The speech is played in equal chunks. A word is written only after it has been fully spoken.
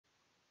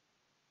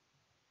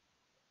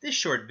This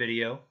short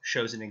video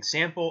shows an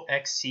example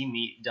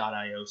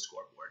Trackmeet.io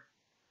scoreboard.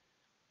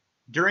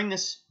 During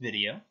this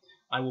video,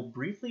 I will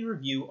briefly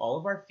review all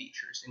of our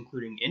features,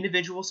 including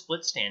individual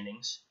split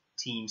standings,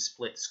 team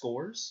split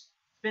scores,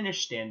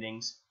 finish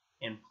standings,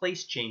 and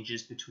place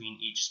changes between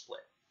each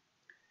split.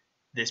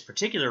 This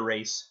particular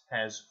race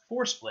has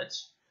 4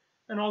 splits,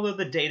 and although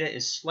the data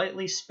is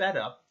slightly sped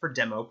up for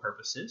demo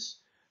purposes,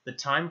 the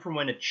time from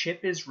when a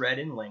chip is read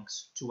in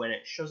links to when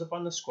it shows up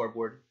on the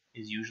scoreboard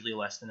is usually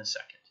less than a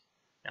second.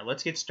 Now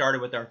let's get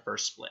started with our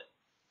first split.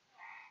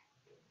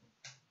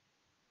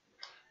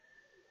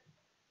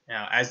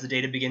 Now as the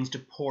data begins to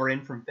pour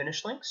in from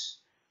finish links,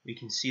 we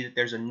can see that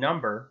there's a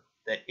number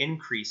that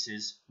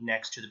increases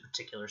next to the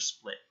particular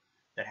split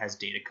that has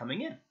data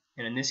coming in.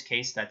 And in this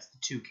case, that's the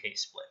 2K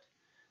split.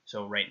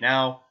 So right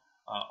now,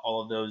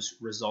 all of those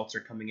results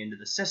are coming into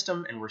the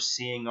system, and we're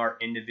seeing our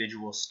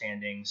individual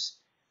standings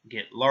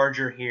get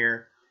larger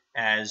here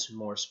as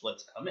more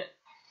splits come in.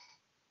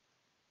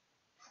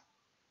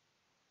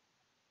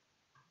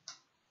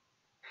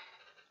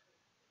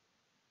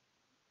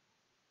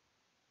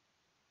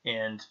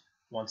 And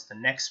once the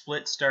next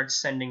split starts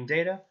sending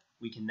data,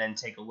 we can then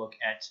take a look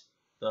at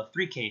the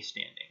 3K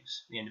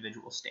standings, the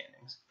individual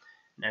standings.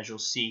 And as you'll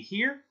see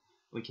here,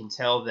 we can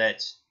tell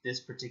that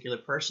this particular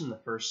person, the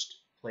first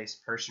place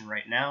person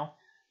right now,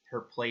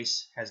 her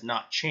place has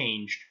not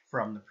changed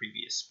from the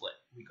previous split.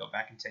 We go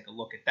back and take a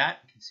look at that,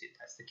 we can see that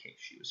that's the case.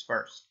 She was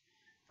first.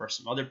 For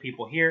some other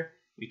people here,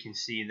 we can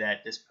see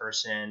that this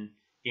person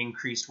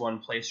increased 1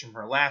 place from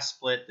her last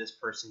split, this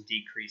person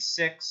decreased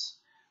 6.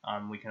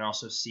 We can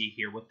also see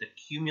here what the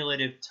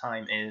cumulative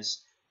time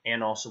is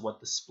and also what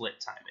the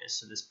split time is.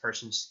 So this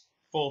person's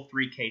full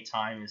 3K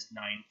time is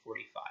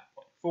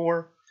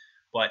 9:45.4,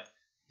 but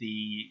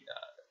the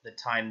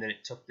time that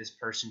it took this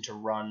person to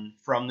run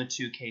from the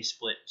 2K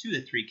split to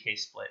the 3K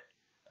split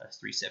is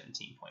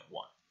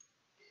 3:17.1.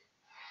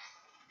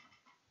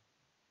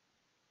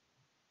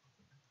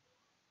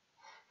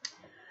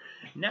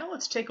 Now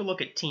let's take a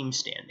look at team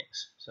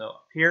standings. So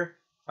up here,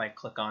 if I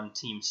click on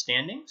team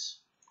standings,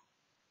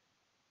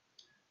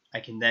 I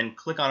can then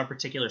click on a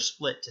particular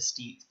split to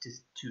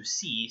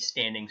see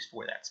standings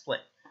for that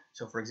split.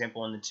 So for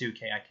example, in the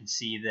 2K, I can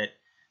see that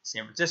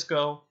San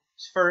Francisco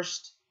is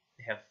first.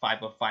 They have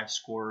 5 of 5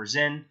 scorers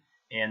in,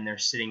 and they're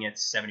sitting at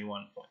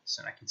 71 points.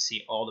 And I can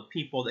see all the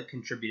people that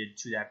contributed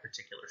to that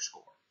particular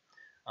score,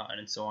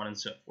 and so on and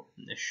so forth.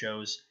 And this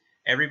shows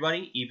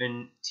everybody,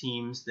 even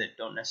teams that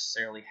don't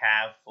necessarily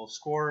have full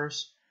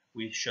scorers.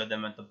 We show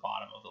them at the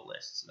bottom of the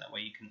list. So that way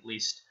you can, at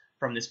least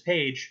from this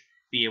page,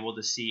 be able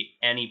to see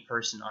any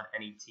person on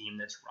any team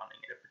that's running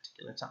at a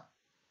particular time.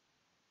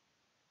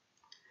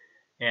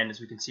 And as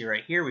we can see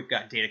right here, we've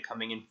got data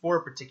coming in for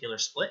a particular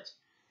split,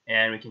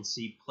 and we can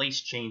see place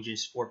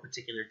changes for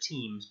particular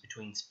teams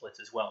between splits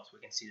as well. So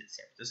we can see that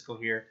San Francisco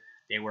here,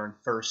 they were in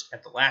first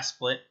at the last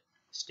split.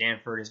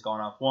 Stanford has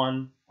gone up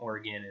 1.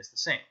 Oregon is the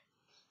same.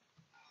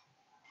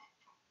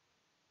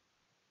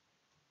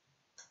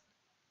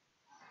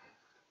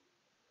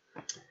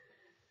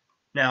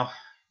 Now,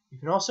 you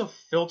can also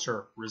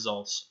filter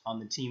results on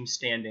the team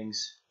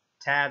standings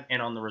tab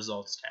and on the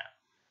results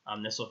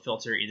tab. This will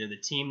filter either the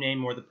team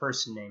name or the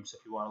person name. So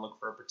if you want to look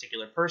for a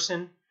particular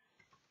person,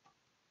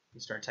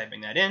 you start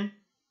typing that in,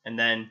 and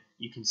then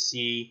you can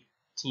see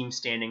team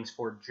standings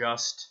for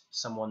just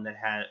someone that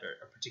had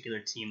a particular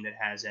team that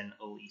has an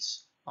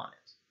Elise on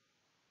it.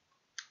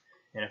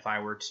 And if I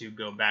were to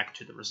go back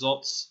to the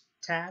results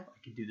tab, I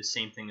could do the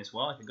same thing as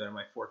well. I could go to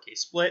my 4K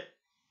split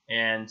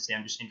and say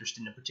I'm just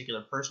interested in a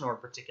particular person or a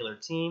particular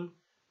team.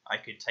 I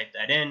could type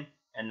that in,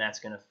 and that's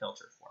going to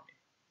filter for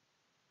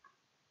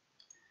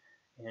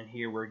me. And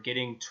here we're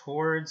getting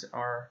towards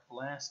our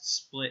last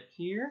split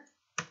here.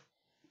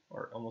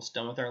 We're almost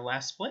done with our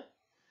last split.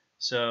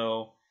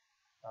 So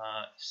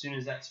as soon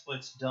as that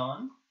split's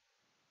done,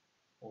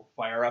 we'll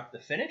fire up the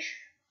finish.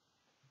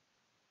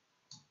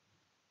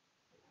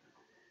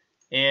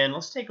 And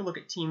let's take a look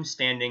at team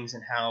standings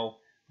and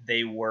how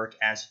they work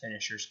as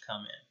finishers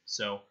come in.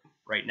 So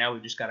right now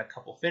we've just got a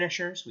couple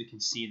finishers. We can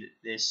see that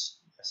this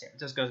San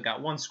Francisco's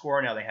got 1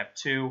 score, now they have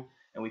 2,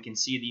 and we can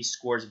see these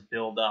scores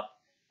build up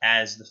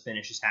as the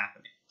finish is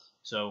happening.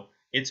 So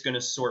it's going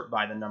to sort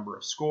by the number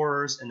of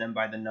scorers and then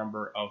by the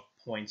number of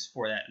points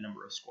for that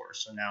number of scorers.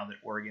 So now that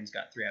Oregon's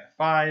got 3 out of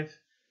 5,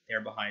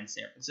 they're behind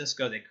San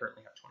Francisco. They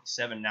currently have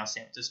 27. Now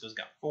San Francisco's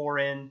got 4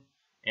 in,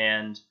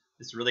 and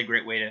it's a really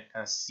great way to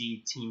kind of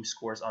see team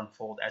scores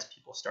unfold as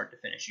people start to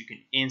finish. You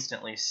can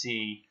instantly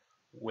see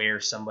where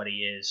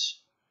somebody is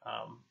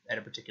at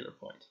a particular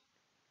point.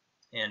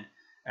 And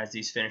as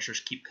these finishers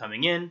keep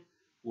coming in,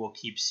 we'll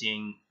keep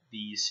seeing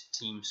these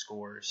team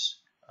scores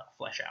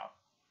flesh out.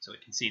 So we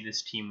can see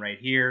this team right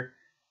here.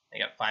 They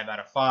got 5 out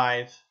of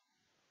 5.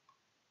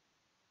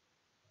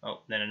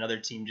 Oh, then another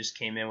team just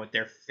came in with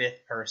their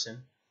 5th person,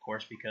 of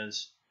course,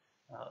 because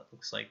it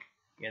looks like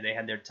they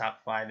had their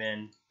top 5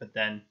 in, but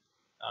then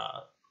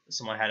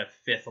someone had a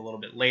 5th a little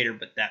bit later,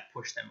 but that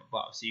pushed them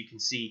above. So you can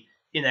see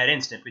in that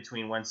instant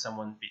between when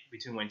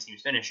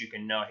teams finish, you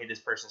can know, hey, this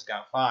person's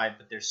got 5,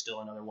 but there's still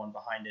another one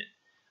behind it.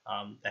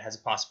 that has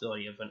a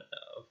possibility of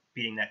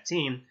beating that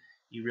team,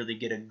 you really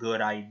get a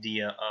good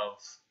idea of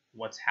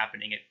what's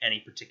happening at any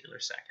particular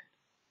second.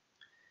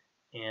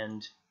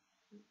 And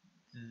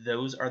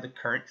those are the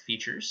current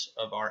features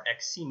of our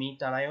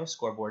Trackmeet.io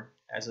scoreboard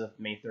as of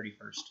May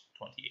 31st,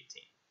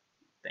 2018.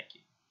 Thank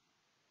you.